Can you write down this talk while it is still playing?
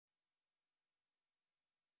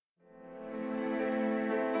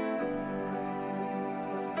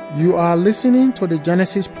You are listening to the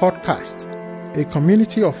Genesis Podcast, a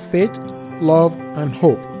community of faith, love, and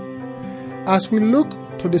hope. As we look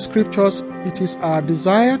to the scriptures, it is our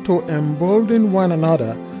desire to embolden one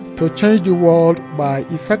another to change the world by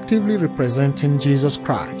effectively representing Jesus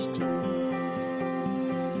Christ.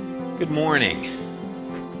 Good morning.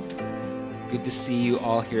 Good to see you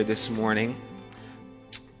all here this morning.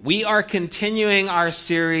 We are continuing our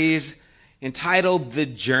series entitled The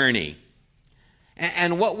Journey.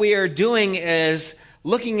 And what we are doing is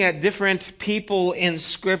looking at different people in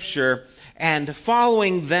Scripture and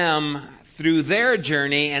following them through their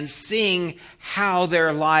journey and seeing how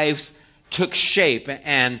their lives took shape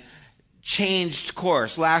and changed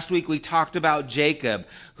course. Last week we talked about Jacob,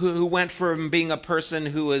 who went from being a person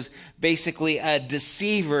who was basically a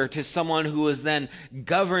deceiver to someone who was then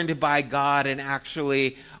governed by God and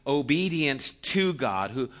actually obedient to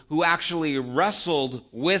God, who actually wrestled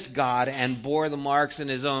with God and bore the marks in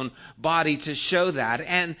his own body to show that.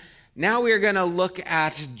 And now we are going to look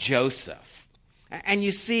at Joseph. And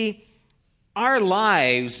you see, our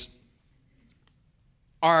lives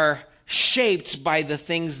are shaped by the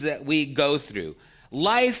things that we go through.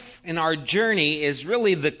 Life in our journey is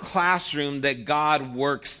really the classroom that God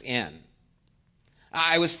works in.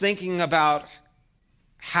 I was thinking about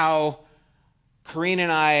how Corrine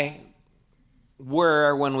and I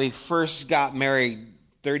were when we first got married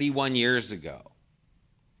 31 years ago.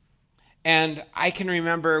 And I can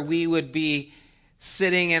remember we would be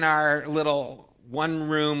sitting in our little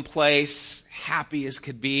one-room place, happy as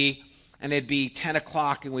could be, and it'd be 10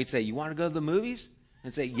 o'clock, and we'd say, "You want to go to the movies?"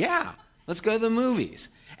 And say, "Yeah, let's go to the movies."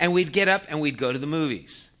 And we'd get up and we'd go to the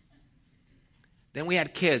movies. Then we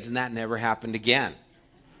had kids, and that never happened again.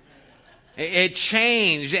 It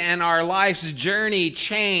changed, and our life's journey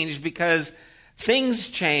changed because things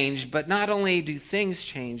change, but not only do things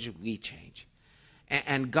change, we change.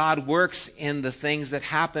 And God works in the things that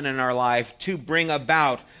happen in our life to bring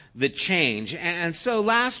about the change. And so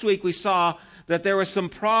last week we saw that there were some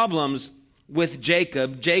problems with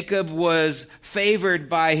Jacob. Jacob was favored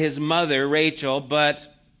by his mother, Rachel,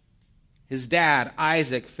 but his dad,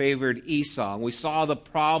 Isaac, favored Esau. And we saw the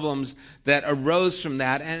problems that arose from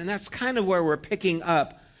that, and that's kind of where we're picking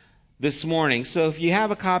up this morning. So if you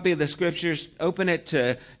have a copy of the scriptures, open it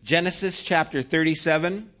to Genesis chapter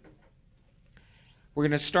 37. We're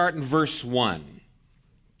going to start in verse 1.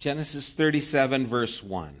 Genesis 37, verse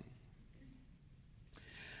 1.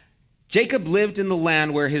 Jacob lived in the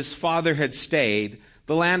land where his father had stayed,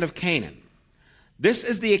 the land of Canaan. This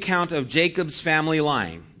is the account of Jacob's family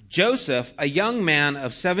line. Joseph, a young man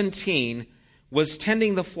of 17, was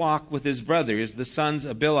tending the flock with his brothers, the sons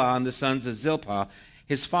of Bilhah and the sons of Zilpah,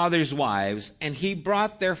 his father's wives, and he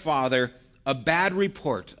brought their father a bad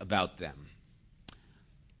report about them.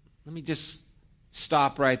 Let me just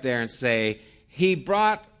stop right there and say, he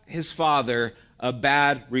brought his father a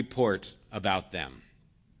bad report about them.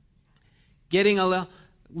 Getting a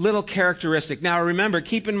little characteristic. Now remember,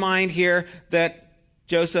 keep in mind here that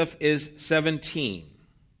Joseph is 17.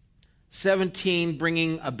 17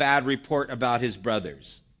 bringing a bad report about his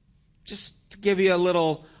brothers. Just to give you a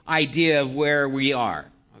little idea of where we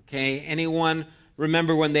are. Okay? Anyone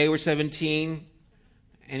remember when they were 17?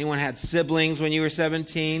 Anyone had siblings when you were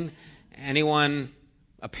 17? Anyone,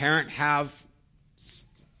 a parent, have?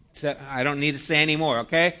 I don't need to say any more,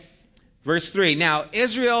 okay? Verse 3. Now,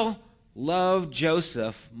 Israel loved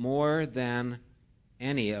Joseph more than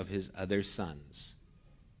any of his other sons.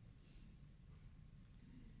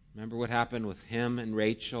 Remember what happened with him and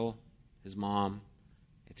Rachel, his mom?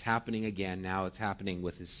 It's happening again. Now it's happening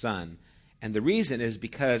with his son. And the reason is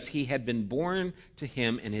because he had been born to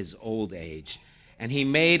him in his old age. And he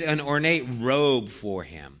made an ornate robe for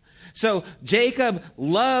him. So Jacob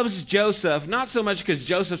loves Joseph, not so much because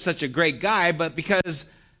Joseph's such a great guy, but because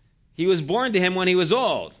he was born to him when he was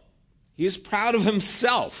old. He was proud of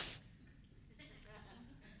himself.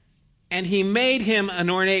 And he made him an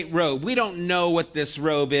ornate robe. We don't know what this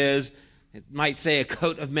robe is. It might say a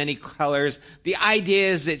coat of many colors. The idea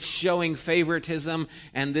is it's showing favoritism,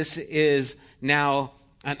 and this is now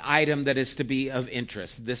an item that is to be of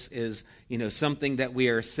interest. This is, something that we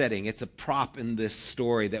are setting. It's a prop in this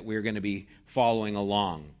story that we're going to be following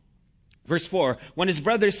along. Verse 4, when his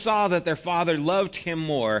brothers saw that their father loved him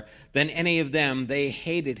more than any of them, they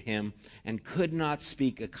hated him and could not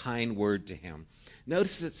speak a kind word to him.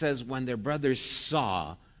 Notice it says when their brothers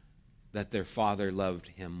saw that their father loved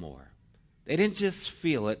him more. They didn't just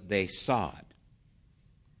feel it, they saw it.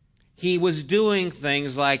 He was doing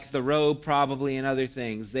things like the robe probably and other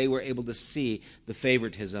things. They were able to see the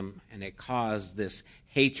favoritism, and it caused this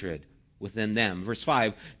hatred within them. Verse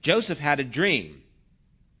 5, Joseph had a dream.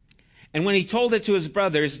 And when he told it to his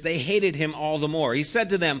brothers, they hated him all the more. He said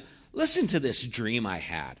to them, "Listen to this dream I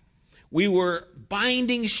had. We were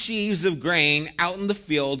binding sheaves of grain out in the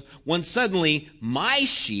field when suddenly my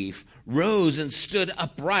sheaf rose and stood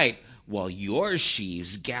upright, while your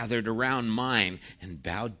sheaves gathered around mine and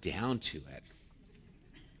bowed down to it."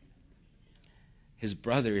 His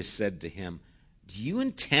brothers said to him, "Do you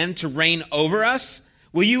intend to reign over us?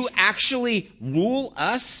 Will you actually rule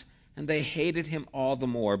us?" And they hated him all the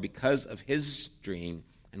more because of his dream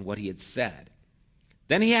and what he had said.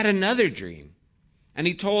 Then he had another dream, and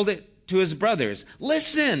he told it to his brothers.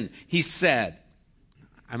 "Listen," he said.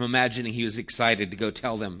 I'm imagining he was excited to go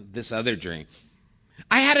tell them this other dream.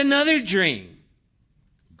 "I had another dream."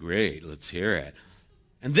 "Great, let's hear it."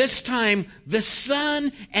 "And this time the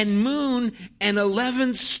sun and moon and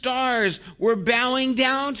 11 stars were bowing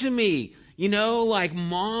down to me." You know, like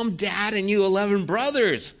mom, dad, and you 11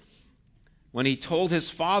 brothers. When he told his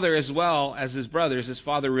father as well as his brothers, his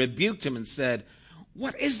father rebuked him and said,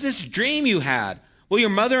 "What is this dream you had? Will your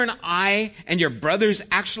mother and I and your brothers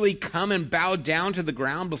actually come and bow down to the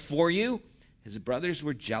ground before you?" His brothers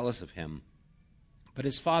were jealous of him, but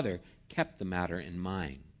his father kept the matter in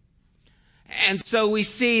mind. And so we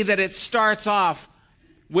see that it starts off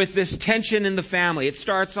with this tension in the family. It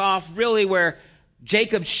starts off really where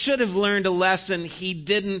Jacob should have learned a lesson. He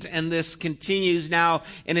didn't, and this continues now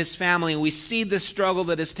in his family. And we see the struggle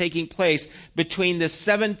that is taking place between this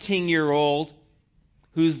 17-year-old,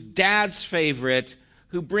 who's dad's favorite,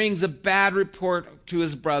 who brings a bad report to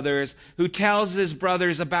his brothers, who tells his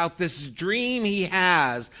brothers about this dream he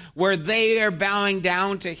has, where they are bowing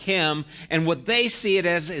down to him, and what they see it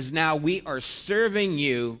as is, now we are serving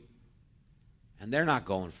you, and they're not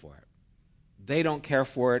going for it. They don't care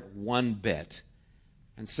for it one bit.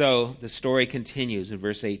 And so the story continues in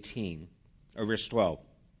verse 18, or verse 12.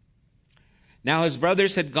 Now his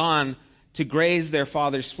brothers had gone to graze their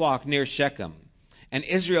father's flock near Shechem. And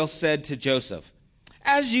Israel said to Joseph,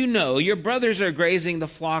 "As you know, your brothers are grazing the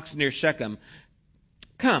flocks near Shechem.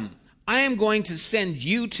 Come, I am going to send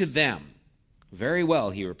you to them." "Very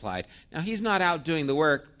well," he replied. Now he's not out doing the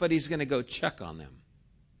work, but he's going to go check on them.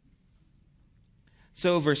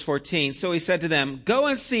 So verse 14, so he said to them, "Go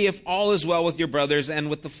and see if all is well with your brothers and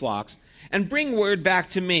with the flocks, and bring word back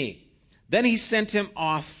to me." Then he sent him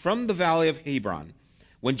off from the valley of Hebron.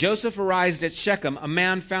 When Joseph arrived at Shechem, a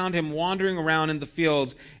man found him wandering around in the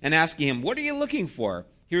fields and asking him, "What are you looking for?"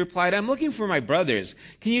 He replied, "I'm looking for my brothers.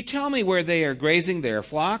 Can you tell me where they are grazing their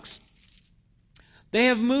flocks?" "They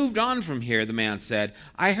have moved on from here," the man said.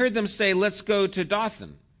 "I heard them say, 'Let's go to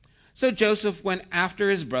Dothan.'" So Joseph went after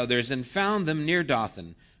his brothers and found them near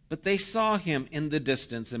Dothan. But they saw him in the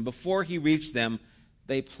distance, and before he reached them,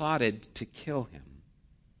 they plotted to kill him.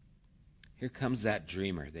 "Here comes that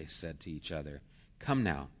dreamer," they said to each other. "Come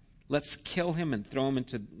now, let's kill him and throw him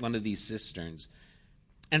into one of these cisterns,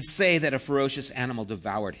 and say that a ferocious animal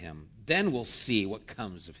devoured him. Then we'll see what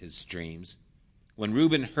comes of his dreams." When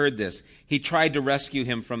Reuben heard this, he tried to rescue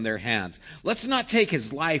him from their hands. "Let's not take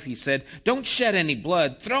his life," he said. "Don't shed any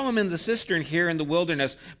blood. Throw him in the cistern here in the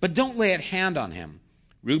wilderness, but don't lay a hand on him."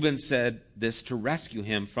 Reuben said this to rescue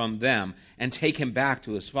him from them and take him back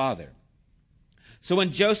to his father. So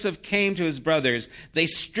when Joseph came to his brothers, they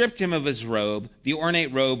stripped him of his robe, the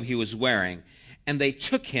ornate robe he was wearing, and they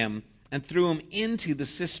took him and threw him into the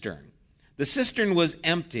cistern. The cistern was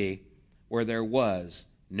empty where there was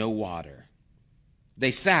no water.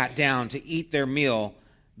 They sat down to eat their meal.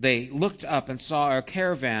 They looked up and saw a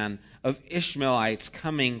caravan of Ishmaelites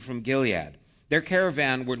coming from Gilead. Their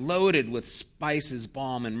caravan were loaded with spices,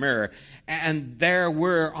 balm, and myrrh, and they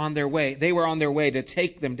were on their way to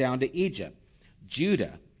take them down to Egypt.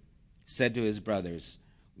 Judah said to his brothers,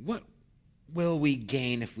 "What will we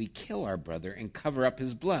gain if we kill our brother and cover up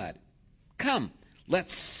his blood? Come,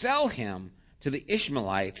 let's sell him to the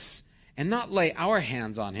Ishmaelites and not lay our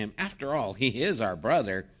hands on him. After all, he is our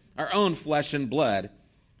brother, our own flesh and blood."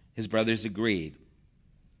 His brothers agreed.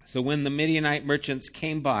 So when the Midianite merchants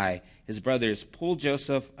came by, his brothers pulled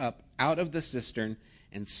Joseph up out of the cistern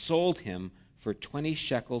and sold him for 20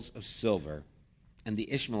 shekels of silver, and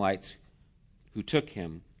the Ishmaelites who took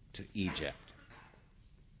him to Egypt.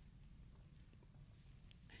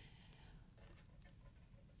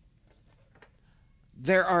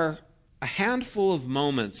 There are a handful of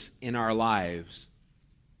moments in our lives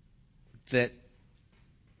that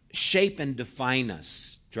shape and define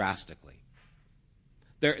us drastically.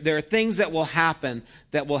 There are things that will happen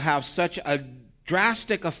that will have such a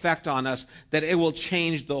drastic effect on us that it will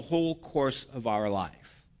change the whole course of our life.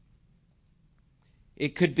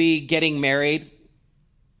 It could be getting married.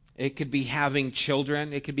 It could be having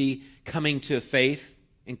children. It could be coming to faith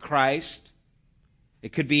in Christ.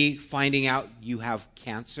 It could be finding out you have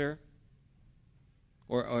cancer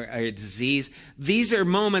or a disease. These are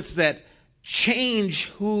moments that change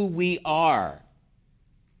who we are.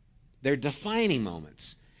 They're defining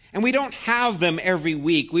moments. And we don't have them every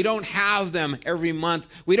week. We don't have them every month.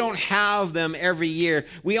 We don't have them every year.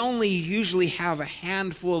 We only usually have a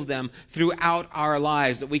handful of them throughout our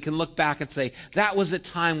lives that we can look back and say, that was a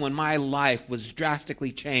time when my life was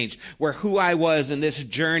drastically changed, where who I was in this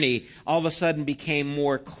journey all of a sudden became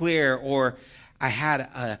more clear, or I had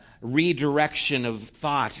a redirection of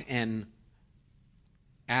thought and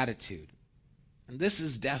attitude. And this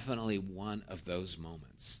is definitely one of those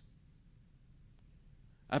moments.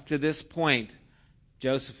 Up to this point,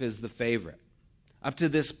 Joseph is the favorite. Up to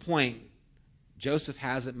this point, Joseph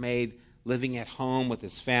has it made living at home with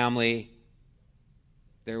his family.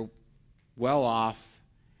 They're well off,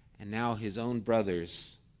 and now his own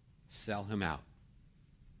brothers sell him out.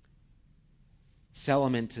 Sell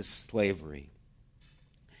him into slavery.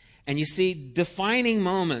 And you see, defining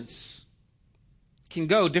moments can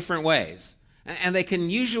go different ways. And they can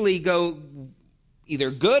usually go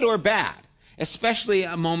either good or bad. Especially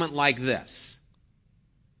a moment like this.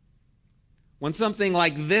 When something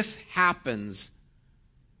like this happens,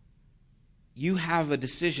 you have a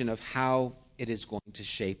decision of how it is going to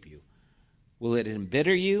shape you. Will it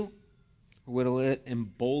embitter you, or will it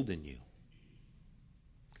embolden you?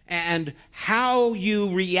 And how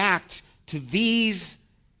you react to these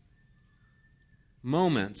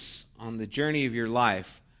moments on the journey of your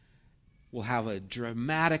life will have a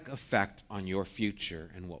dramatic effect on your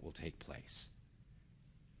future and what will take place.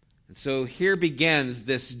 And so here begins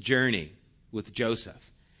this journey with Joseph.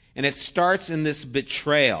 And it starts in this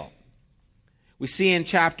betrayal. We see in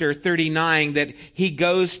chapter 39 that he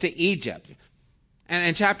goes to Egypt. And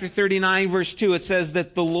in chapter 39, verse 2, it says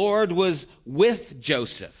that the Lord was with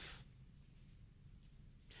Joseph.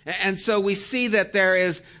 And so we see that there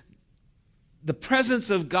is the presence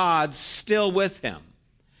of God still with him.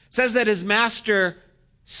 It says that his master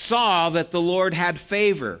saw that the Lord had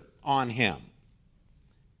favor on him.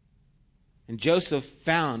 And Joseph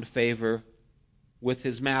found favor with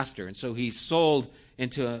his master. And so he's sold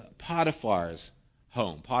into Potiphar's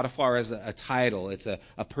home. Potiphar is a title. It's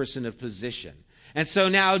a person of position. And so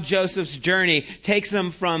now Joseph's journey takes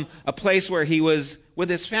him from a place where he was with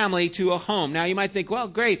his family to a home. Now you might think, well,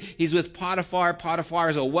 great. He's with Potiphar. Potiphar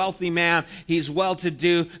is a wealthy man. He's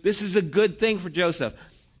well-to-do. This is a good thing for Joseph.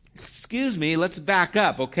 Excuse me, let's back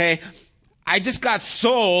up, okay? I just got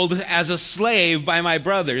sold as a slave by my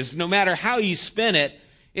brothers. No matter how you spin it,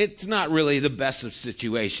 it's not really the best of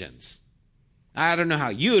situations. I don't know how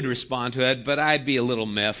you would respond to it, but I'd be a little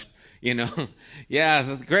miffed, Yeah,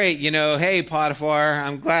 that's great, hey, Potiphar,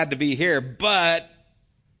 I'm glad to be here, but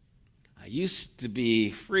I used to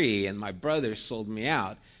be free, and my brothers sold me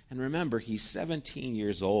out. And remember, he's 17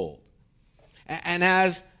 years old. And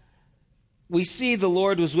as we see the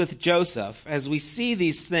Lord was with Joseph, as we see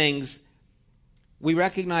these things, we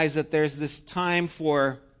recognize that there's this time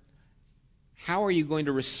for how are you going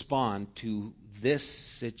to respond to this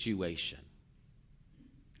situation?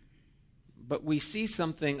 But we see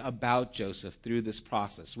something about Joseph through this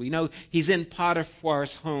process. We know he's in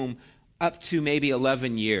Potiphar's home up to maybe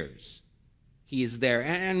 11 years. He is there.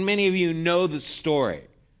 And many of you know the story,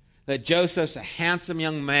 that Joseph's a handsome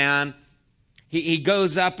young man. He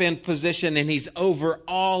goes up in position and he's over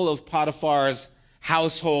all of Potiphar's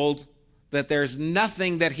household, that there's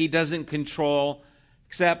nothing that he doesn't control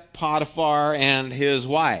except Potiphar and his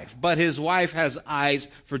wife. But his wife has eyes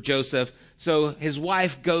for Joseph, so his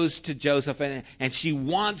wife goes to Joseph and she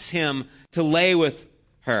wants him to lay with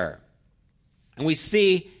her. And we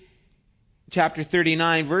see chapter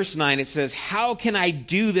 39, verse 9, it says, how can I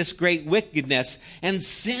do this great wickedness and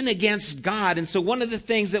sin against God? And so one of the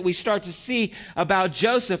things that we start to see about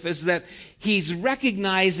Joseph is that he's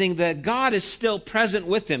recognizing that God is still present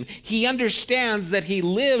with him. He understands that he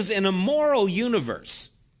lives in a moral universe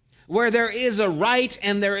where there is a right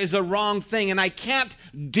and there is a wrong thing. And I can't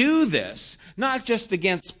do this, not just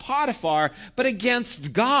against Potiphar, but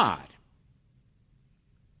against God.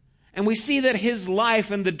 And we see that his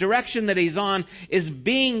life and the direction that he's on is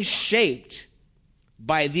being shaped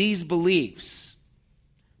by these beliefs.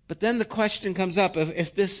 But then the question comes up,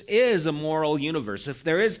 if this is a moral universe, if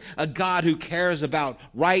there is a God who cares about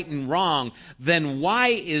right and wrong, then why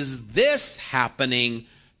is this happening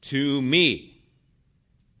to me?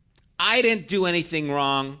 I didn't do anything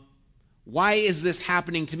wrong. Why is this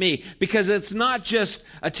happening to me? Because it's not just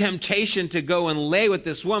a temptation to go and lay with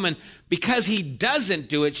this woman. Because he doesn't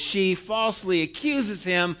do it, she falsely accuses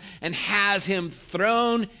him and has him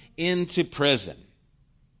thrown into prison.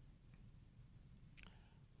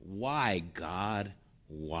 Why, God?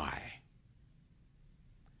 Why?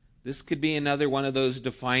 This could be another one of those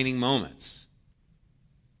defining moments.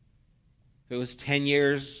 If it was 10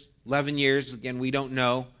 years, 11 years, again, we don't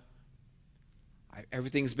know.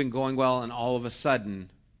 Everything's been going well, and all of a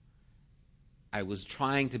sudden, I was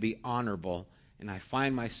trying to be honorable, and I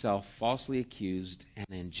find myself falsely accused and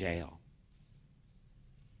in jail.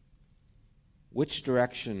 Which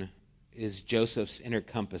direction is Joseph's inner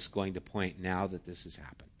compass going to point now that this has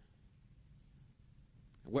happened?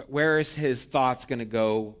 Where is his thoughts going to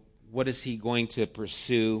go? What is he going to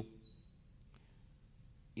pursue?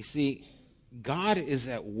 You see, God is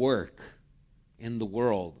at work in the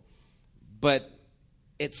world, but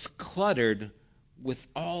it's cluttered with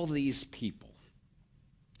all these people.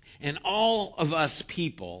 And all of us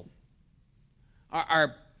people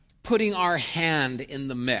are putting our hand in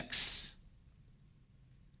the mix.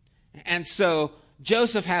 And so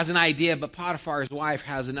Joseph has an idea, but Potiphar's wife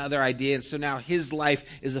has another idea. And so now his life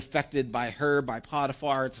is affected by her, by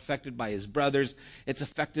Potiphar. It's affected by his brothers. It's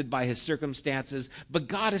affected by his circumstances. But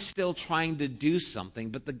God is still trying to do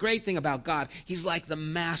something. But the great thing about God, he's like the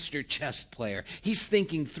master chess player. He's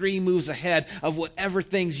thinking 3 moves ahead of whatever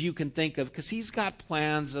things you can think of, because he's got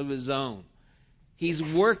plans of his own. He's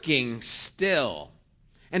working still.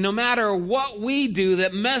 And no matter what we do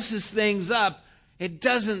that messes things up, it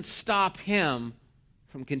doesn't stop him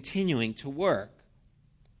from continuing to work.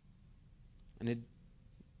 And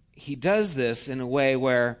he does this in a way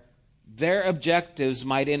where their objectives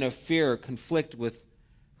might interfere or conflict with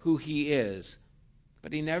who he is,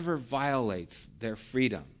 but he never violates their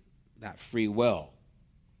freedom, that free will.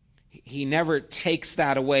 He never takes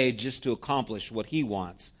that away just to accomplish what he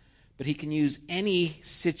wants, but he can use any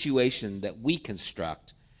situation that we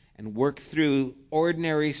construct and work through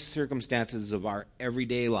ordinary circumstances of our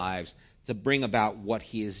everyday lives to bring about what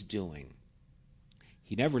he is doing.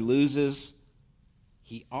 He never loses.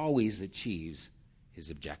 He always achieves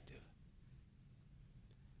his objective.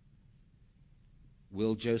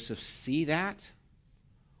 Will Joseph see that?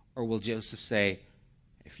 Or will Joseph say,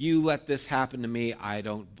 if you let this happen to me, I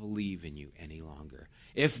don't believe in you any longer.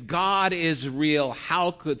 If God is real,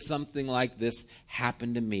 how could something like this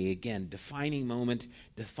happen to me? Again, defining moment,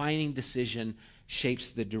 defining decision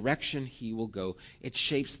shapes the direction he will go. It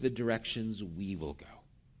shapes the directions we will go.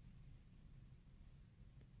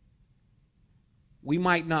 We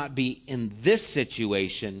might not be in this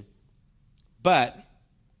situation, but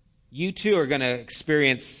you too are going to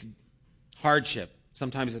experience hardship,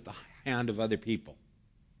 sometimes at the hand of other people.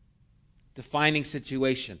 Defining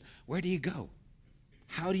situation. Where do you go?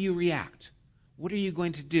 How do you react? What are you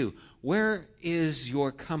going to do? Where is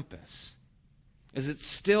your compass? Is it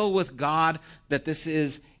still with God that this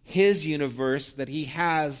is his universe, that he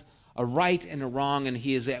has a right and a wrong, and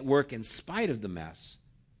he is at work in spite of the mess?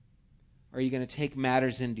 Or are you going to take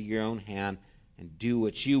matters into your own hand and do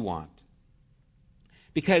what you want?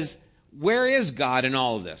 Because where is God in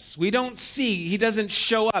all of this? We don't see. He doesn't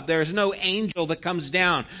show up. There's no angel that comes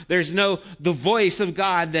down. There's no the voice of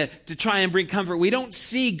God to try and bring comfort. We don't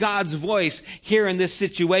see God's voice here in this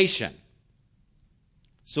situation.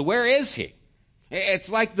 So where is he?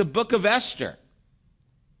 It's like the book of Esther.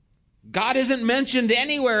 God isn't mentioned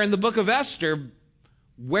anywhere in the book of Esther.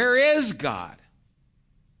 Where is God?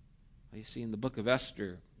 Well, you see, in the book of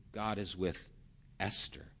Esther, God is with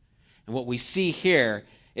Esther. And what we see here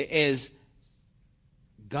is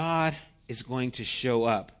God is going to show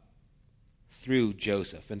up through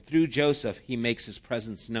Joseph. And through Joseph, he makes his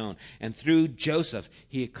presence known. And through Joseph,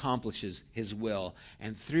 he accomplishes his will.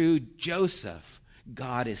 And through Joseph,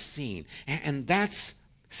 God is seen. And that's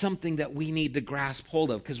something that we need to grasp hold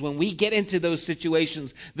of. Because when we get into those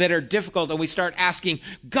situations that are difficult and we start asking,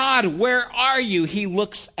 God, where are you? He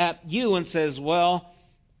looks at you and says, well,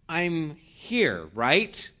 I'm here,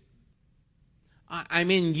 right?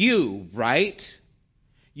 I'm in you, right?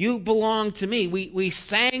 You belong to me. We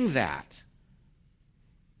sang that.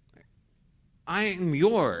 I am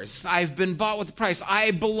yours. I've been bought with a price.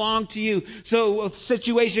 I belong to you. So a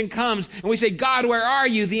situation comes and we say, God, where are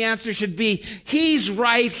you? The answer should be, he's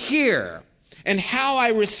right here. And how I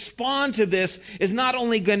respond to this is not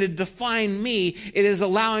only going to define me, it is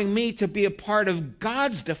allowing me to be a part of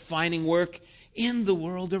God's defining work in the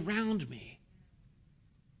world around me.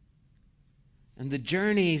 And the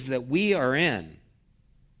journeys that we are in,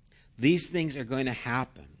 these things are going to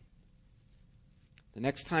happen. The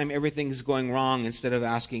next time everything's going wrong, instead of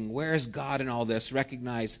asking, where is God in all this,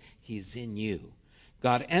 recognize he's in you.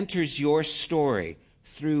 God enters your story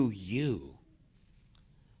through you.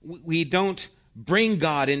 We don't bring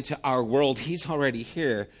God into our world. He's already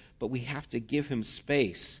here, but we have to give him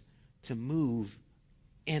space to move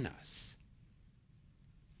in us.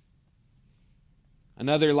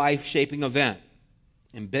 Another life-shaping event,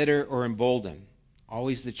 embitter or embolden.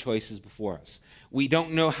 Always the choice is before us. We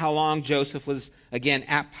don't know how long Joseph was, again,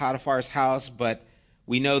 at Potiphar's house, but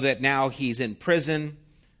we know that now he's in prison,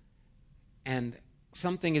 and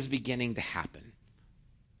something is beginning to happen.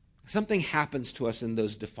 Something happens to us in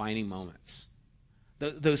those defining moments.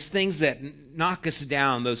 Those things that knock us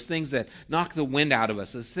down, those things that knock the wind out of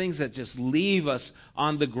us, those things that just leave us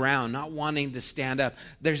on the ground, not wanting to stand up.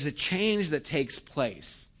 There's a change that takes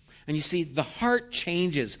place. And you see, the heart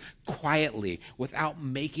changes quietly without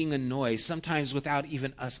making a noise, sometimes without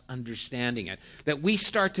even us understanding it. That we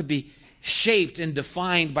start to be shaped and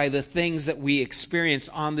defined by the things that we experience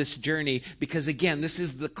on this journey, because again, this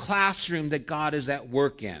is the classroom that God is at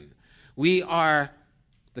work in. We are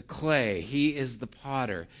the clay, he is the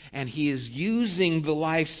potter, and he is using the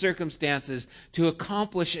life circumstances to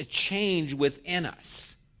accomplish a change within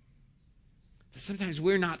us that sometimes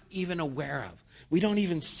we're not even aware of. We don't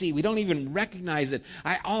even see, we don't even recognize it.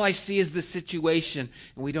 All I see is the situation,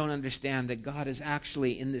 and we don't understand that God is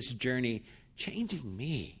actually in this journey changing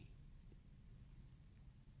me.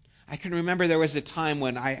 I can remember there was a time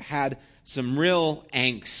when I had some real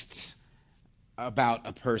angst about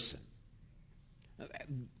a person.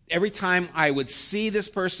 Every time I would see this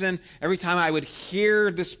person, every time I would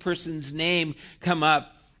hear this person's name come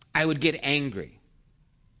up, I would get angry.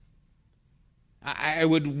 I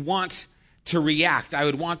would want to react. I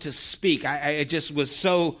would want to speak. I just was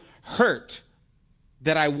so hurt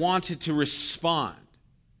that I wanted to respond.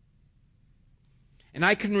 And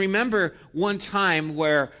I can remember one time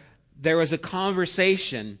where there was a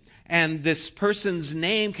conversation, and this person's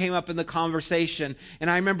name came up in the conversation. And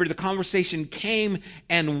I remember the conversation came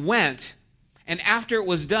and went. And after it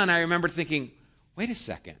was done, I remember thinking, wait a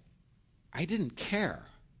second, I didn't care.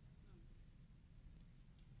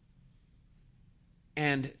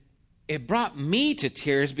 And it brought me to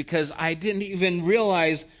tears because I didn't even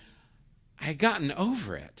realize I'd gotten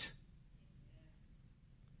over it.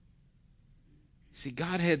 See,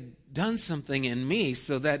 God had done something in me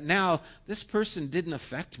so that now this person didn't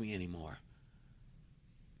affect me anymore.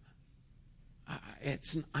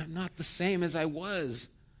 I'm not the same as I was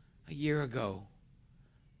a year ago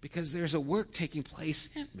because there's a work taking place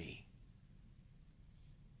in me.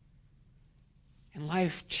 And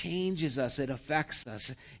life changes us. It affects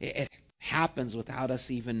us. It happens without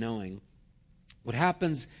us even knowing. What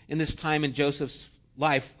happens in this time in Joseph's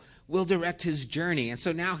life will direct his journey. And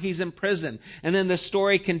so now he's in prison. And then the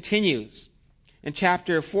story continues. In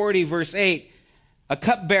chapter 40, verse 8, a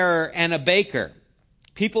cupbearer and a baker,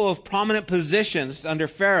 people of prominent positions under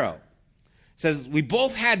Pharaoh, says, we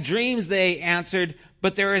both had dreams, they answered,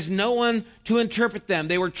 but there is no one to interpret them.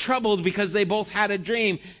 They were troubled because they both had a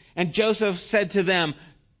dream. And Joseph said to them,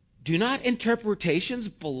 do not interpretations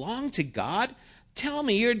belong to God? Tell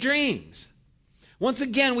me your dreams. Once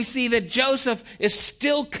again, we see that Joseph is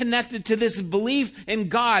still connected to this belief in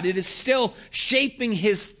God. It is still shaping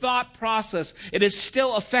his thought process. It is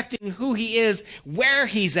still affecting who he is, where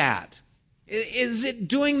he's at. Is it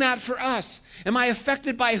doing that for us? Am I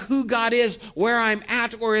affected by who God is, where I'm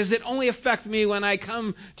at, or does it only affect me when I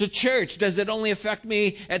come to church? Does it only affect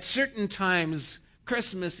me at certain times,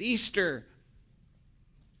 Christmas, Easter?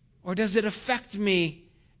 Or does it affect me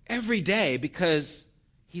every day because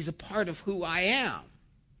he's a part of who I am?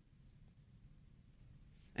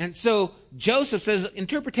 And so Joseph says,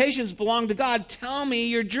 interpretations belong to God. Tell me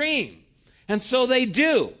your dream. And so they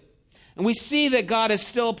do. And we see that God is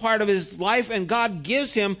still a part of his life, and God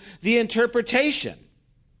gives him the interpretation.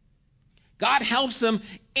 God helps him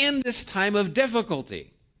in this time of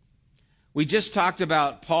difficulty. We just talked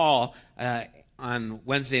about Paul on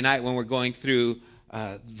Wednesday night when we're going through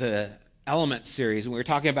the Element series, and we were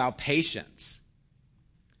talking about patience.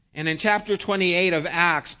 And in chapter 28 of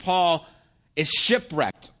Acts, Paul is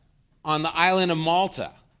shipwrecked on the island of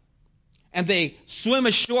Malta. And they swim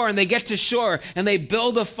ashore, and they get to shore, and they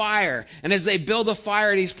build a fire. And as they build a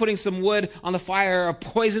fire, and he's putting some wood on the fire, a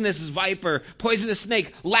poisonous viper, poisonous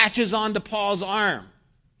snake, latches onto Paul's arm.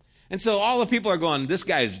 And so all the people are going, this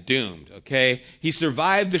guy's doomed, okay? He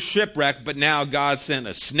survived the shipwreck, but now God sent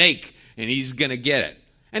a snake, and he's going to get it.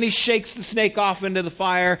 And he shakes the snake off into the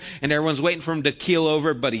fire, and everyone's waiting for him to keel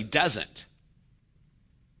over, but he doesn't.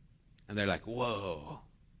 And they're like, whoa.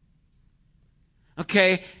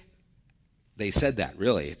 Okay. They said that,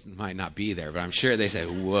 really. It might not be there, but I'm sure they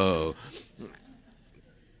said, whoa.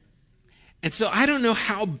 And so I don't know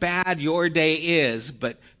how bad your day is,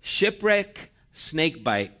 but shipwreck, snake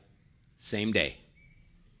bite, same day.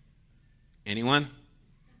 Anyone?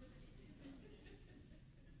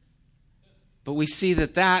 But we see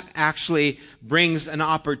that actually brings an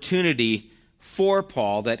opportunity for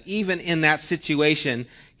Paul, that even in that situation,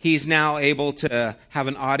 he's now able to have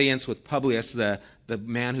an audience with Publius, the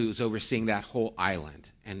man who's overseeing that whole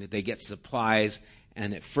island. And they get supplies,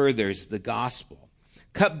 and it furthers the gospel.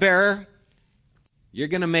 Cupbearer, you're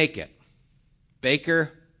going to make it.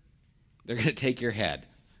 Baker, they're going to take your head.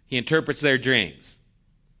 He interprets their dreams.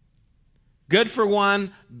 Good for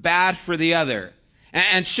one, bad for the other.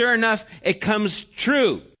 And sure enough, it comes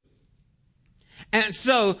true. And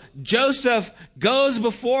so Joseph goes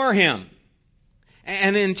before him.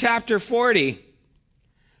 And in chapter 40,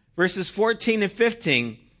 verses 14 and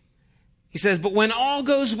 15, he says, "But when all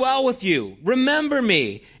goes well with you, remember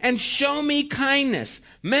me and show me kindness.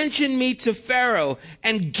 Mention me to Pharaoh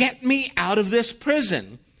and get me out of this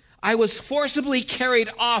prison. I was forcibly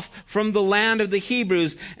carried off from the land of the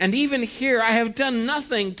Hebrews, and even here I have done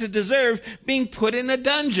nothing to deserve being put in a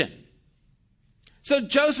dungeon." So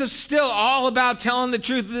Joseph's still all about telling the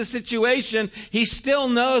truth of the situation. He still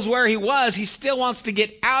knows where he was. He still wants to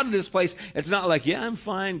get out of this place. It's not like, yeah, I'm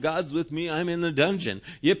fine. God's with me. I'm in the dungeon.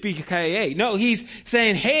 Yippee-ki-yay. No, he's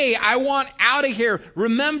saying, hey, I want out of here.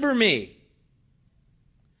 Remember me.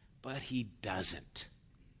 But he doesn't.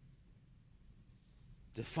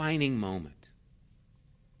 Defining moment.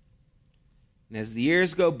 And as the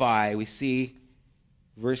years go by, we see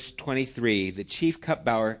verse 23, the chief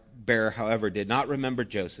cupbearer, however, did not remember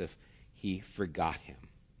Joseph. He forgot him.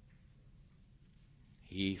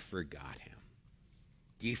 He forgot him.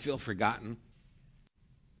 Do you feel forgotten?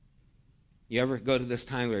 You ever go to this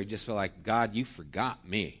time where you just feel like, God, you forgot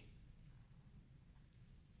me?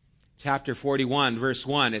 Chapter 41, verse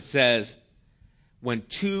 1, it says, when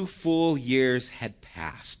 2 full years had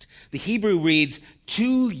passed. The Hebrew reads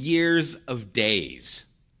 2 years of days.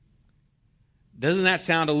 Doesn't that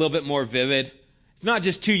sound a little bit more vivid? It's not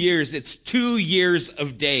just 2 years, it's 2 years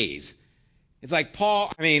of days. It's like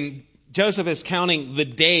Joseph is counting the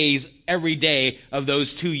days every day of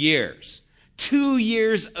those 2 years. 2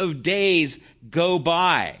 years of days go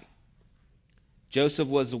by. Joseph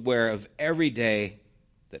was aware of every day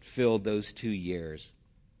that filled those 2 years.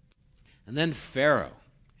 And then Pharaoh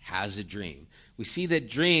has a dream. We see that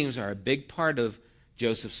dreams are a big part of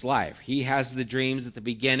Joseph's life. He has the dreams at the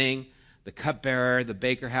beginning. The cupbearer, the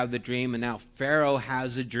baker have the dream, and now Pharaoh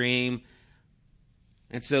has a dream.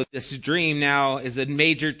 And so this dream now is a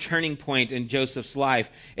major turning point in Joseph's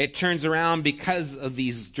life. It turns around because of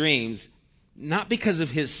these dreams, not because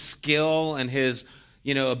of his skill and his,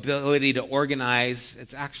 ability to organize.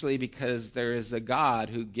 It's actually because there is a God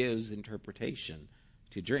who gives interpretation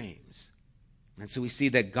to dreams. And so we see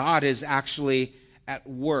that God is actually at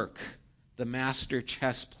work, the master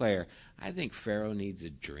chess player. I think Pharaoh needs a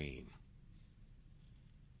dream.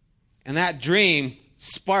 And that dream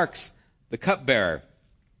sparks the cupbearer.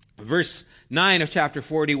 Verse 9 of chapter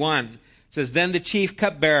 41 says, "Then the chief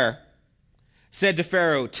cupbearer said to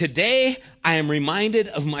Pharaoh, 'Today I am reminded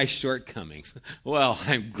of my shortcomings.'" Well,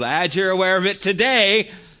 I'm glad you're aware of it today,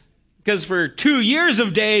 because for 2 years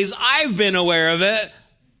of days I've been aware of it.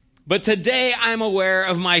 But today I'm aware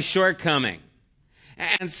of my shortcoming.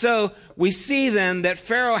 And so we see then that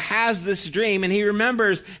Pharaoh has this dream, and he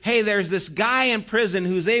remembers, hey, there's this guy in prison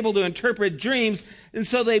who's able to interpret dreams. And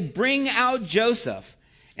so they bring out Joseph.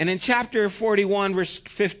 And in chapter 41, verse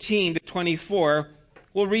 15 to 24,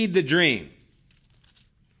 we'll read the dream.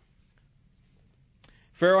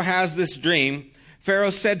 Pharaoh has this dream. Pharaoh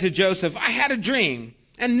said to Joseph, "I had a dream,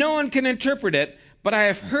 and no one can interpret it, but I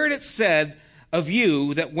have heard it said of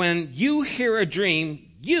you that when you hear a dream,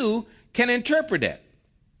 you can interpret it."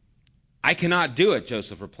 "I cannot do it,"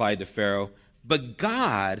 Joseph replied to Pharaoh. But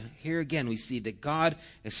God, here again we see that God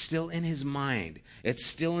is still in his mind. It's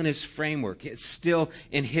still in his framework. It's still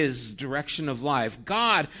in his direction of life.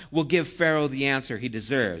 God will give Pharaoh the answer he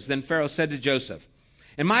deserves. Then Pharaoh said to Joseph,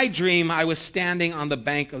 "In my dream I was standing on the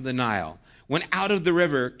bank of the Nile, when out of the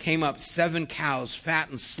river came up 7 cows, fat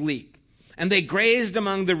and sleek. And they grazed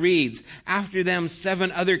among the reeds. After them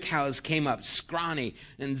 7 other cows came up, scrawny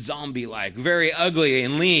and zombie-like, very ugly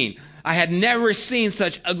and lean. I had never seen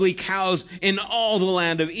such ugly cows in all the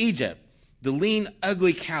land of Egypt. The lean,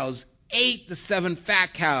 ugly cows ate the 7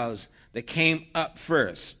 fat cows that came up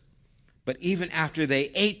first. But even after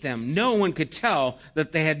they ate them, no one could tell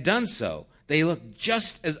that they had done so. They looked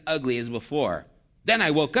just as ugly as before. Then I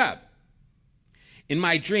woke up. In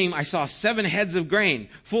my dream, I saw 7 heads of grain,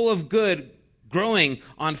 full of good, growing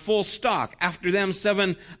on full stalk. After them,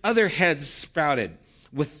 7 other heads sprouted,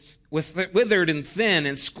 withered and thin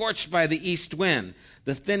and scorched by the east wind.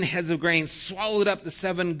 The thin heads of grain swallowed up the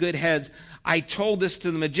 7 good heads. I told this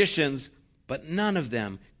to the magicians, but none of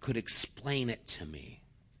them could explain it to me.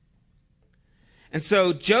 And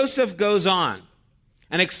so Joseph goes on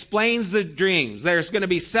and explains the dreams. There's going to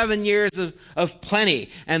be 7 years of plenty,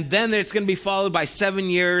 and then it's going to be followed by 7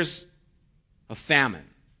 years of famine.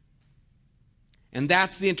 And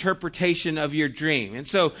that's the interpretation of your dream. And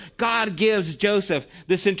so God gives Joseph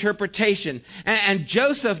this interpretation. And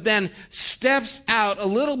Joseph then steps out a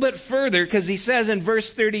little bit further, because he says in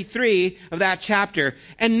verse 33 of that chapter,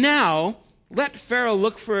 "And now let Pharaoh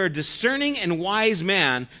look for a discerning and wise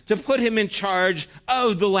man to put him in charge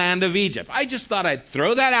of the land of Egypt." I just thought I'd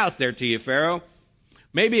throw that out there to you, Pharaoh.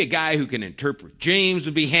 Maybe a guy who can interpret dreams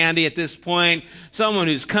would be handy at this point. Someone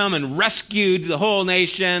who's come and rescued the whole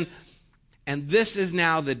nation. And this is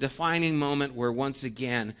now the defining moment where once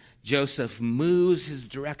again Joseph moves his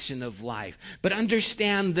direction of life. But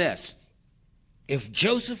understand this. If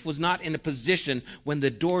Joseph was not in a position when the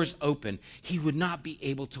doors open, he would not be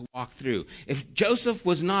able to walk through. If Joseph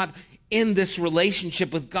was not in this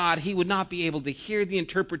relationship with God, he would not be able to hear the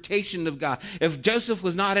interpretation of God. If Joseph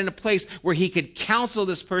was not in a place where he could counsel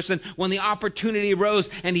this person when the opportunity arose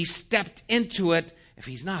and he stepped into it, if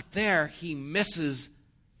he's not there, he misses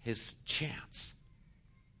his chance.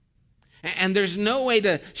 And there's no way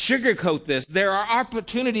to sugarcoat this. There are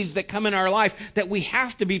opportunities that come in our life that we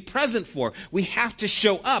have to be present for. We have to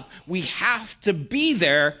show up. We have to be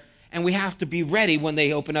there, and we have to be ready when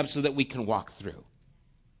they open up so that we can walk through.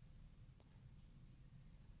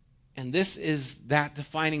 And this is that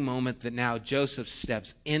defining moment that now Joseph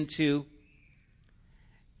steps into.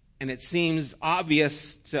 And it seems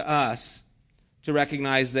obvious to us to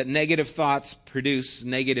recognize that negative thoughts produce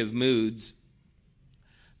negative moods.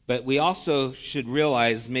 But we also should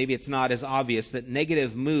realize, maybe it's not as obvious, that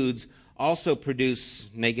negative moods also produce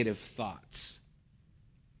negative thoughts.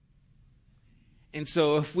 And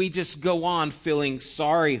so if we just go on feeling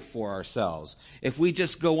sorry for ourselves, if we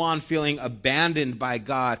just go on feeling abandoned by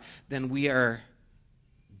God, then we are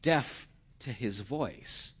deaf to his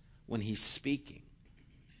voice when he's speaking.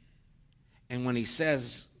 And when he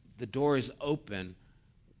says the door is open,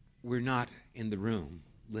 we're not in the room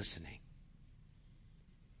listening.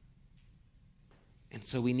 And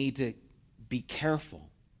so we need to be careful.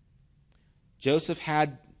 Joseph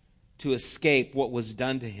had to escape what was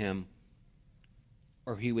done to him,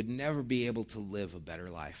 or he would never be able to live a better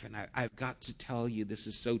life. And I've got to tell you, this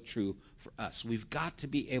is so true for us. We've got to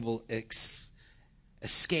be able to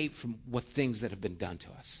escape from what things that have been done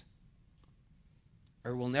to us,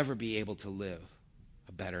 or we'll never be able to live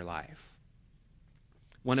a better life.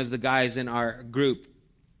 One of the guys in our group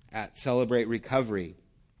at Celebrate Recovery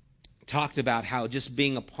talked about how just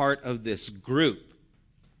being a part of this group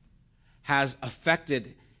has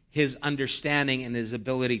affected his understanding and his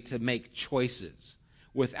ability to make choices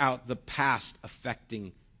without the past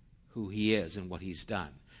affecting who he is and what he's done.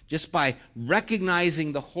 Just by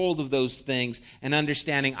recognizing the hold of those things and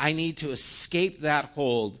understanding I need to escape that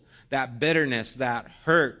hold, that bitterness, that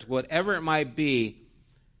hurt, whatever it might be.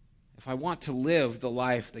 If I want to live the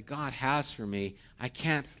life that God has for me, I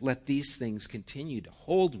can't let these things continue to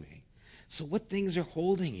hold me. So what things are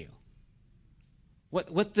holding you?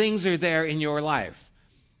 What things are there in your life?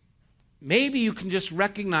 Maybe you can just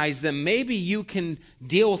recognize them. Maybe you can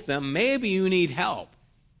deal with them. Maybe you need help.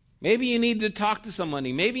 Maybe you need to talk to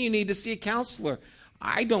somebody. Maybe you need to see a counselor.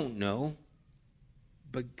 I don't know.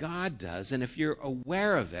 But God does. And if you're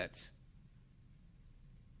aware of it,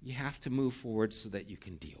 you have to move forward so that you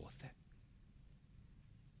can deal with it.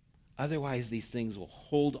 Otherwise, these things will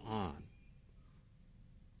hold on.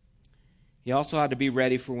 He also had to be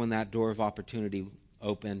ready for when that door of opportunity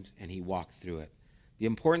opened and he walked through it. The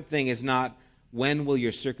important thing is not when will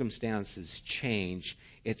your circumstances change,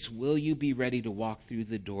 it's will you be ready to walk through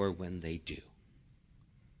the door when they do?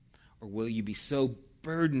 Or will you be so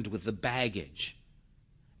burdened with the baggage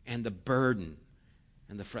and the burden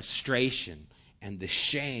and the frustration and the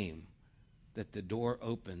shame that the door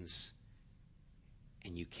opens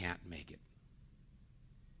and you can't make it?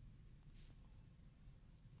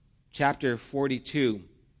 Chapter 42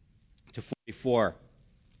 to 44.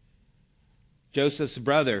 Joseph's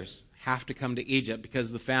brothers have to come to Egypt because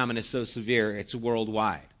the famine is so severe, it's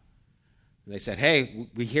worldwide. They said, hey,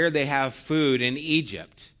 we hear they have food in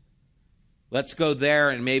Egypt. Let's go there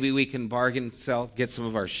and maybe we can bargain, get some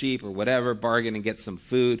of our sheep or whatever, bargain and get some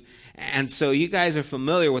food. And so you guys are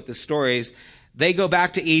familiar with the stories. They go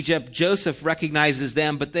back to Egypt. Joseph recognizes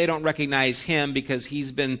them, but they don't recognize him because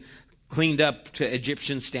he's been cleaned up to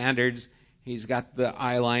Egyptian standards. He's got the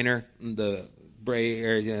eyeliner and the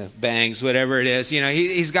bangs, whatever it is. You know,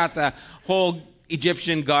 he's got the whole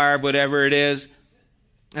Egyptian garb, whatever it is.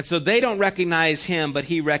 And so they don't recognize him, but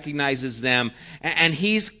he recognizes them. And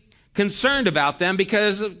he's concerned about them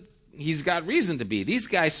because he's got reason to be. These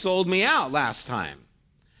guys sold me out last time.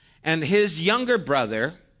 And his younger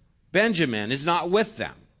brother, Benjamin, is not with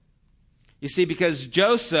them. You see, because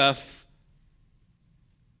Joseph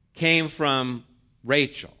came from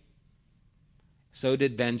Rachel. So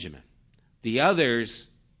did Benjamin. The others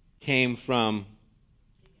came from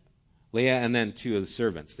Leah and then two of the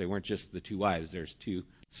servants. They weren't just the two wives. There's two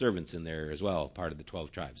servants in there as well, part of the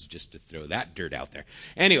 12 tribes, just to throw that dirt out there.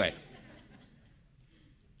 Anyway,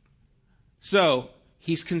 so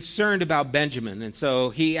he's concerned about Benjamin, and so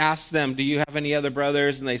he asks them, do you have any other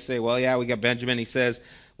brothers? And they say, well, yeah, we got Benjamin. He says,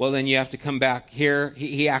 well, then you have to come back here.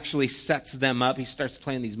 He actually sets them up. He starts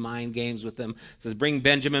playing these mind games with them. Says, bring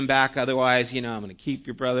Benjamin back, otherwise, I'm going to keep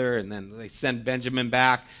your brother. And then they send Benjamin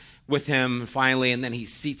back with him finally, and then he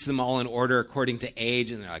seats them all in order according to age,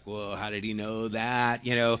 and they're like, whoa, how did he know that?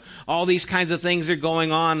 All these kinds of things are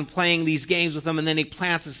going on, playing these games with them, and then he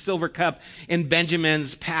plants a silver cup in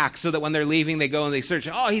Benjamin's pack so that when they're leaving, they go and they search,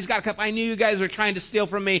 oh, he's got a cup, I knew you guys were trying to steal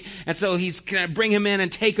from me, and so he's going to bring him in and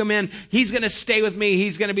take him in, he's going to stay with me,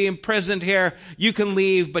 he's going to be imprisoned here, you can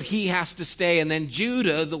leave, but he has to stay. And then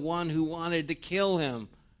Judah, the one who wanted to kill him,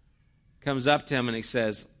 comes up to him and he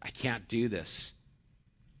says, I can't do this.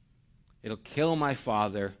 It'll kill my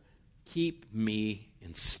father. Keep me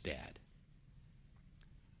instead.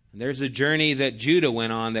 And there's a journey that Judah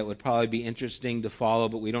went on that would probably be interesting to follow,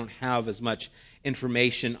 but we don't have as much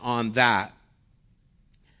information on that.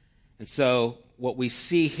 And so what we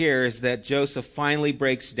see here is that Joseph finally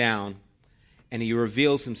breaks down and he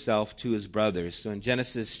reveals himself to his brothers. So in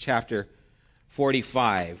Genesis chapter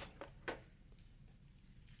 45,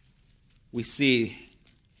 we see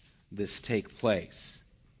this take place.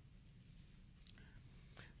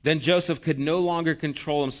 Then Joseph could no longer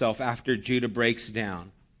control himself after Judah breaks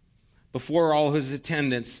down before all his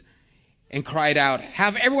attendants and cried out,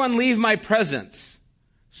 have everyone leave my presence.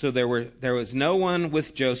 So there was no one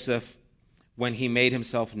with Joseph when he made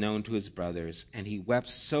himself known to his brothers, and he wept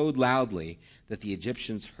so loudly that the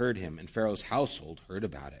Egyptians heard him, and Pharaoh's household heard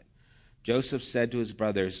about it. Joseph said to his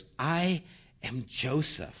brothers, I am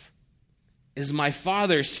Joseph. Is my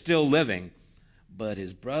father still living? But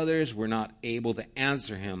his brothers were not able to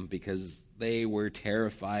answer him because they were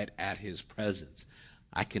terrified at his presence.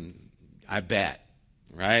 I bet,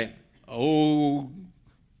 right? Oh,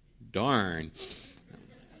 darn.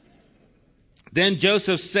 Then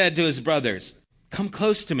Joseph said to his brothers, come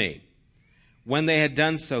close to me. When they had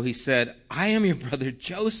done so, he said, I am your brother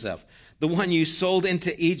Joseph, the one you sold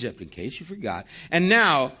into Egypt, in case you forgot. And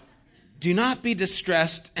now, do not be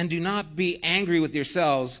distressed and do not be angry with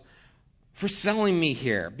yourselves for selling me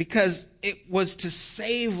here, because it was to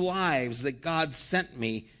save lives that God sent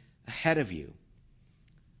me ahead of you.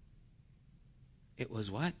 It was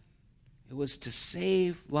what? It was to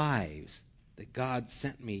save lives that God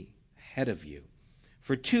sent me ahead of you.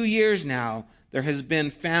 For 2 years now, there has been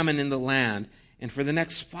famine in the land, and for the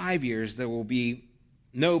next 5 years there will be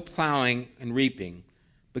no plowing and reaping.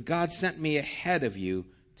 But God sent me ahead of you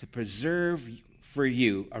to preserve for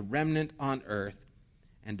you a remnant on earth,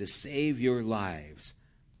 and to save your lives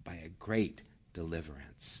by a great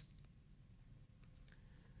deliverance.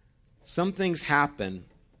 Some things happen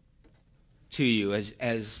to you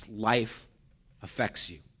as life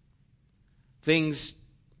affects you. Things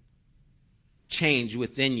change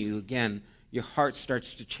within you. Again, your heart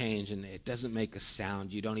starts to change, and it doesn't make a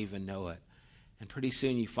sound. You don't even know it. And pretty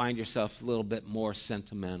soon you find yourself a little bit more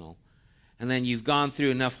sentimental. And then you've gone through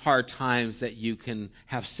enough hard times that you can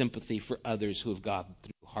have sympathy for others who have gone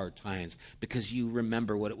through hard times because you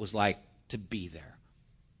remember what it was like to be there.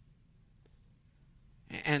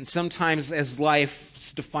 And sometimes as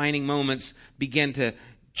life's defining moments begin to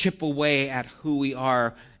chip away at who we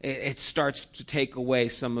are, it starts to take away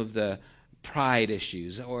some of the pride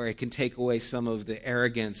issues, or it can take away some of the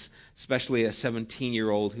arrogance, especially a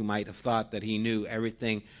 17-year-old who might have thought that he knew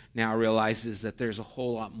everything now realizes that there's a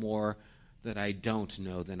whole lot more that I don't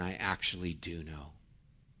know than I actually do know.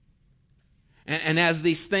 And as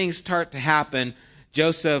these things start to happen,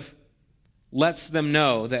 Joseph lets them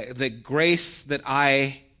know that the grace that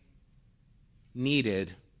I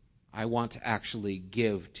needed, I want to actually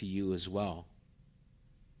give to you as well.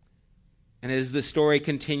 And as the story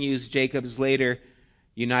continues, Jacob is later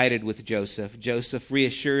united with Joseph. Joseph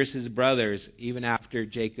reassures his brothers, even after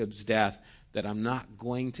Jacob's death, that I'm not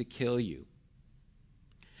going to kill you.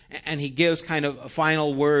 And he gives kind of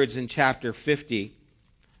final words in chapter 50,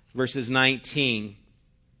 verses 19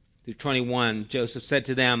 through 21. Joseph said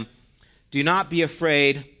to them, do not be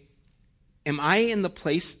afraid. Am I in the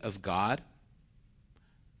place of God?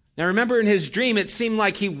 Now remember, in his dream, it seemed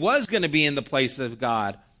like he was going to be in the place of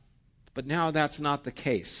God, but now that's not the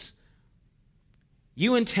case.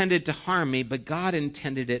 You intended to harm me, but God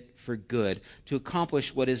intended it for good, to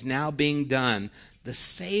accomplish what is now being done, the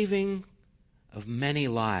saving of many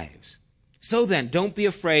lives. So then, don't be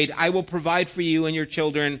afraid. I will provide for you and your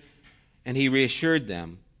children. And he reassured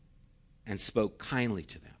them and spoke kindly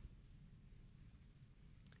to them.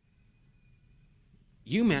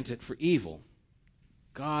 You meant it for evil.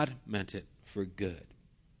 God meant it for good.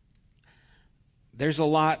 There's a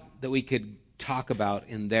lot that we could talk about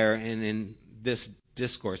in there and in this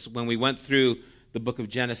discourse. When we went through the book of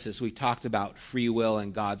Genesis, we talked about free will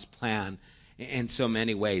and God's plan in so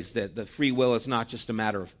many ways, that the free will is not just a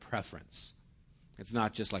matter of preference. It's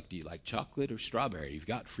not just like, do you like chocolate or strawberry? You've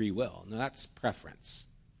got free will. No, that's preference.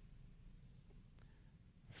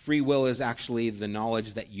 Free will is actually the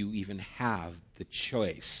knowledge that you even have the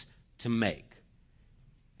choice to make.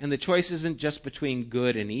 And the choice isn't just between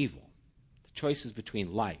good and evil. The choice is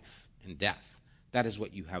between life and death. That is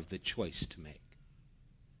what you have the choice to make.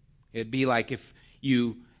 It'd be like if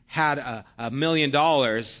you had $1 million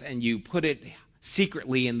and you put it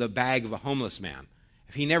secretly in the bag of a homeless man.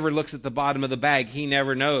 If he never looks at the bottom of the bag, he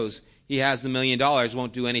never knows he has the $1 million,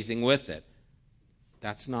 won't do anything with it.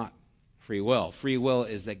 That's not free will. Free will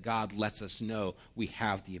is that God lets us know we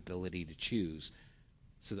have the ability to choose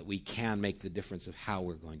so that we can make the difference of how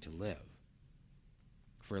we're going to live,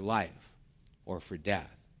 for life or for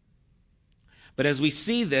death. But as we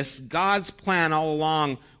see this, God's plan all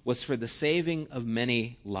along was for the saving of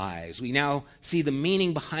many lives. We now see the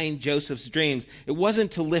meaning behind Joseph's dreams. It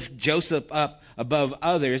wasn't to lift Joseph up above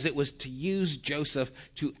others. It was to use Joseph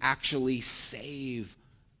to actually save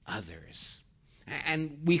others.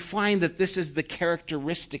 And we find that this is the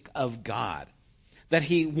characteristic of God, that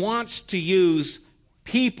he wants to use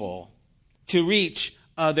people to reach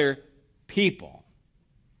other people,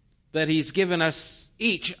 that he's given us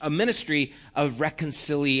each a ministry of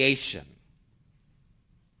reconciliation,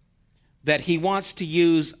 that he wants to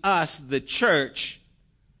use us, the church,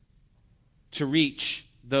 to reach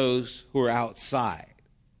those who are outside.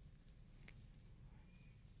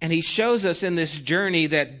 And he shows us in this journey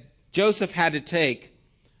that Joseph had to take,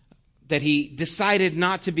 that he decided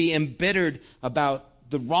not to be embittered about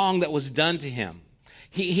the wrong that was done to him.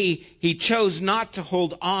 He chose not to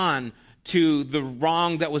hold on to the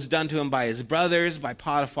wrong that was done to him by his brothers, by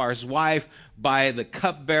Potiphar's wife, by the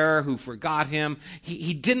cupbearer who forgot him.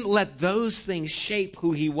 He didn't let those things shape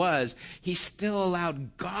who he was. He still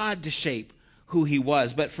allowed God to shape who he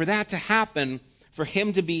was. But for that to happen, for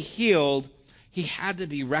him to be healed, he had to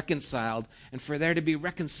be reconciled. And for there to be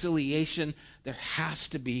reconciliation, there has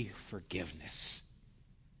to be forgiveness.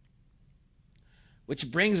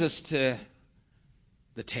 Which brings us to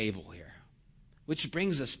the table here. Which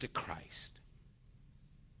brings us to Christ.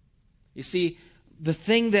 You see, the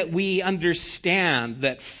thing that we understand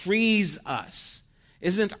that frees us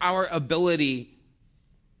isn't our ability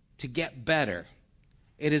to get better.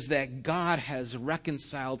 It is that God has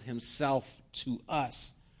reconciled himself to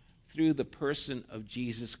us through the person of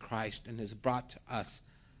Jesus Christ and has brought to us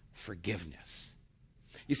forgiveness.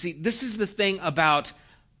 You see, this is the thing about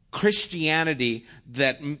Christianity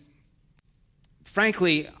that,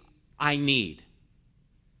 frankly, I need.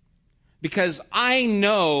 Because I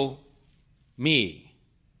know me.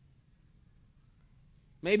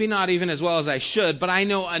 Maybe not even as well as I should, but I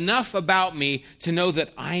know enough about me to know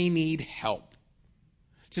that I need help.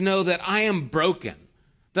 To know that I am broken.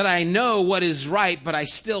 That I know what is right, but I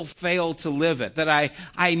still fail to live it. That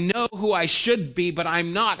I know who I should be, but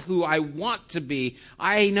I'm not who I want to be.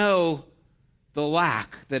 I know the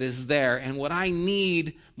lack that is there. And what I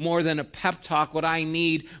need more than a pep talk, what I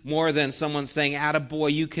need more than someone saying,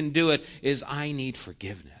 "Attaboy, you can do it," is I need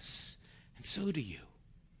forgiveness. And so do you.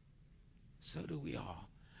 So do we all.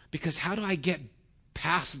 Because how do I get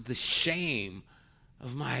past the shame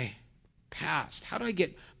of my past? How do I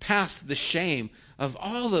get past the shame of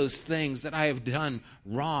all those things that I have done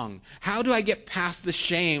wrong? How do I get past the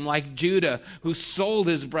shame like Judah, who sold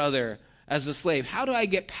his brother as a slave? How do I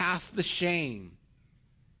get past the shame?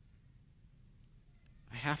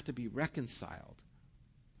 I have to be reconciled.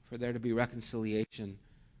 For there to be reconciliation,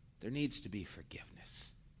 there needs to be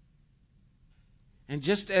forgiveness. And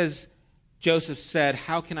just as Joseph said,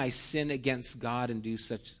 how can I sin against God and do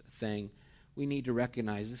such a thing? We need to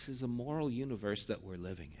recognize this is a moral universe that we're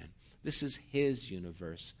living in. This is his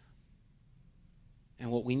universe.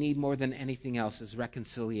 And what we need more than anything else is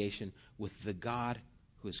reconciliation with the God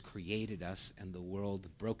who has created us and the world, the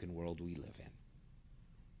broken world we live in.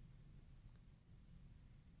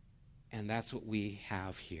 And that's what we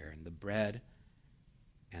have here in the bread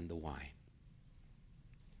and the wine.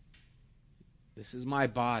 This is my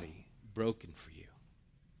body broken for you.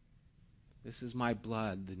 This is my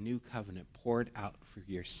blood, the new covenant poured out for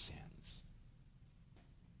your sins.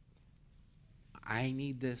 I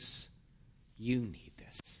need this. You need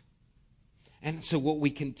this. And so what we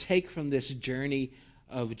can take from this journey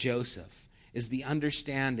of Joseph is the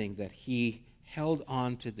understanding that he held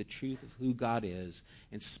on to the truth of who God is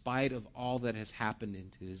in spite of all that has happened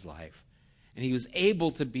into his life. And he was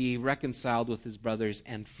able to be reconciled with his brothers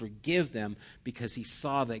and forgive them because he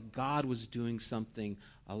saw that God was doing something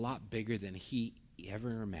a lot bigger than he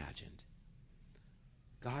ever imagined.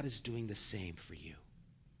 God is doing the same for you.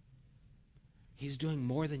 He's doing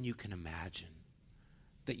more than you can imagine.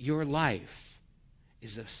 That your life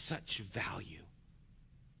is of such value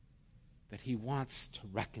that he wants to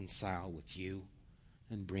reconcile with you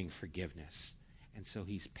and bring forgiveness. And so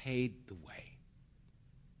he's paid the way.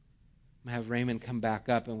 I'm going to have Raymond come back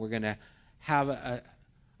up, and we're going to have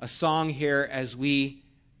a song here as we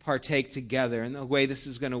partake together. And the way this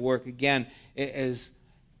is going to work, again, is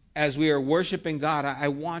as we are worshiping God, I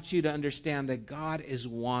want you to understand that God is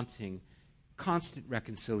wanting constant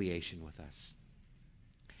reconciliation with us.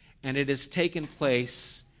 And it has taken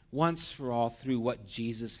place once for all through what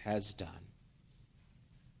Jesus has done.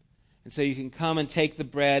 And so you can come and take the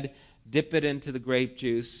bread, dip it into the grape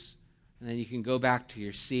juice, and then you can go back to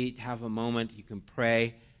your seat, have a moment. You can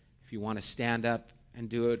pray if you want to stand up and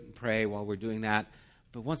do it and pray while we're doing that.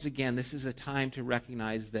 But once again, this is a time to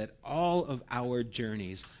recognize that all of our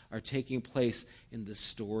journeys are taking place in the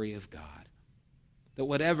story of God. That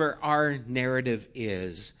whatever our narrative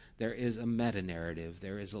is, there is a meta-narrative.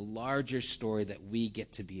 There is a larger story that we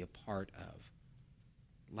get to be a part of.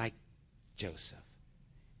 Like Joseph,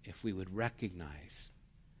 if we would recognize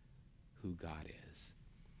who God is.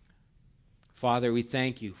 Father, we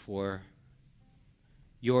thank you for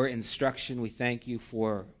your instruction. We thank you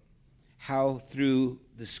for how through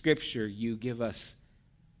the Scripture you give us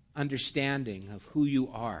understanding of who you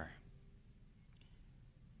are.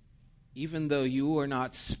 Even though you are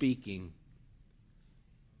not speaking,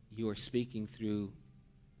 you are speaking through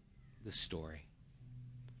the story.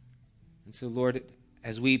 And so, Lord,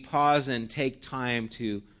 as we pause and take time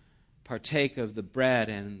to partake of the bread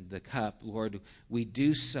and the cup, Lord, we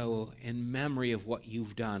do so in memory of what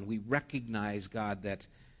you've done. We recognize, God, that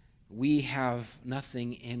we have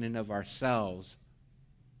nothing in and of ourselves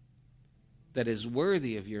that is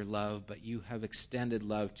worthy of your love, but you have extended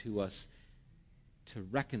love to us to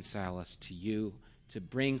reconcile us to you, to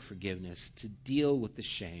bring forgiveness, to deal with the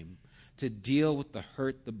shame, to deal with the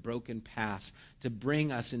hurt, the broken past, to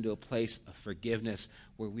bring us into a place of forgiveness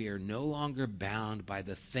where we are no longer bound by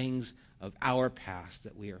the things of our past,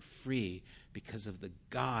 that we are free because of the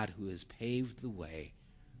God who has paved the way.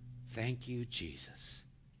 Thank you, Jesus.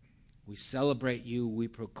 We celebrate you. We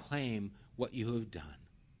proclaim what you have done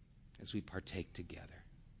as we partake together.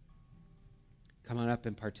 Come on up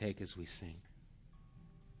and partake as we sing.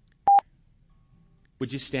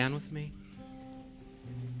 Would you stand with me?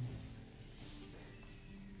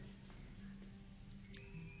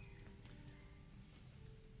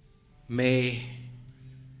 May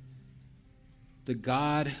the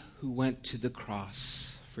God who went to the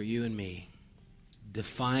cross for you and me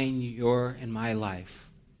define your and my life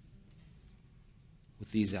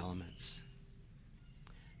with these elements.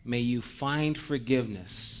 May you find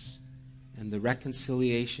forgiveness and the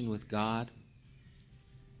reconciliation with God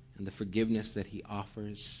and the forgiveness that he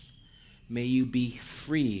offers. May you be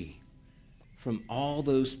free from all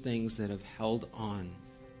those things that have held on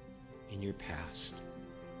in your past.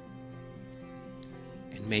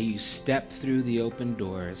 And may you step through the open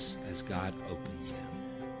doors as God opens them.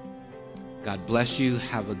 God bless you.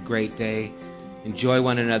 Have a great day. Enjoy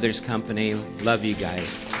one another's company. Love you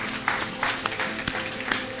guys.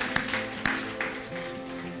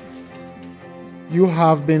 You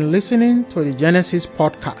have been listening to the Genesis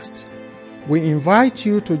podcast. We invite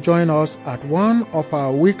you to join us at one of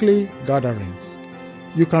our weekly gatherings.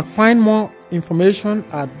 You can find more information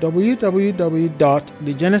at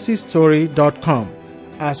www.thegenesisstory.com,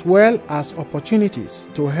 as well as opportunities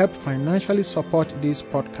to help financially support this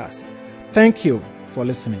podcast. Thank you for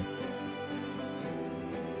listening.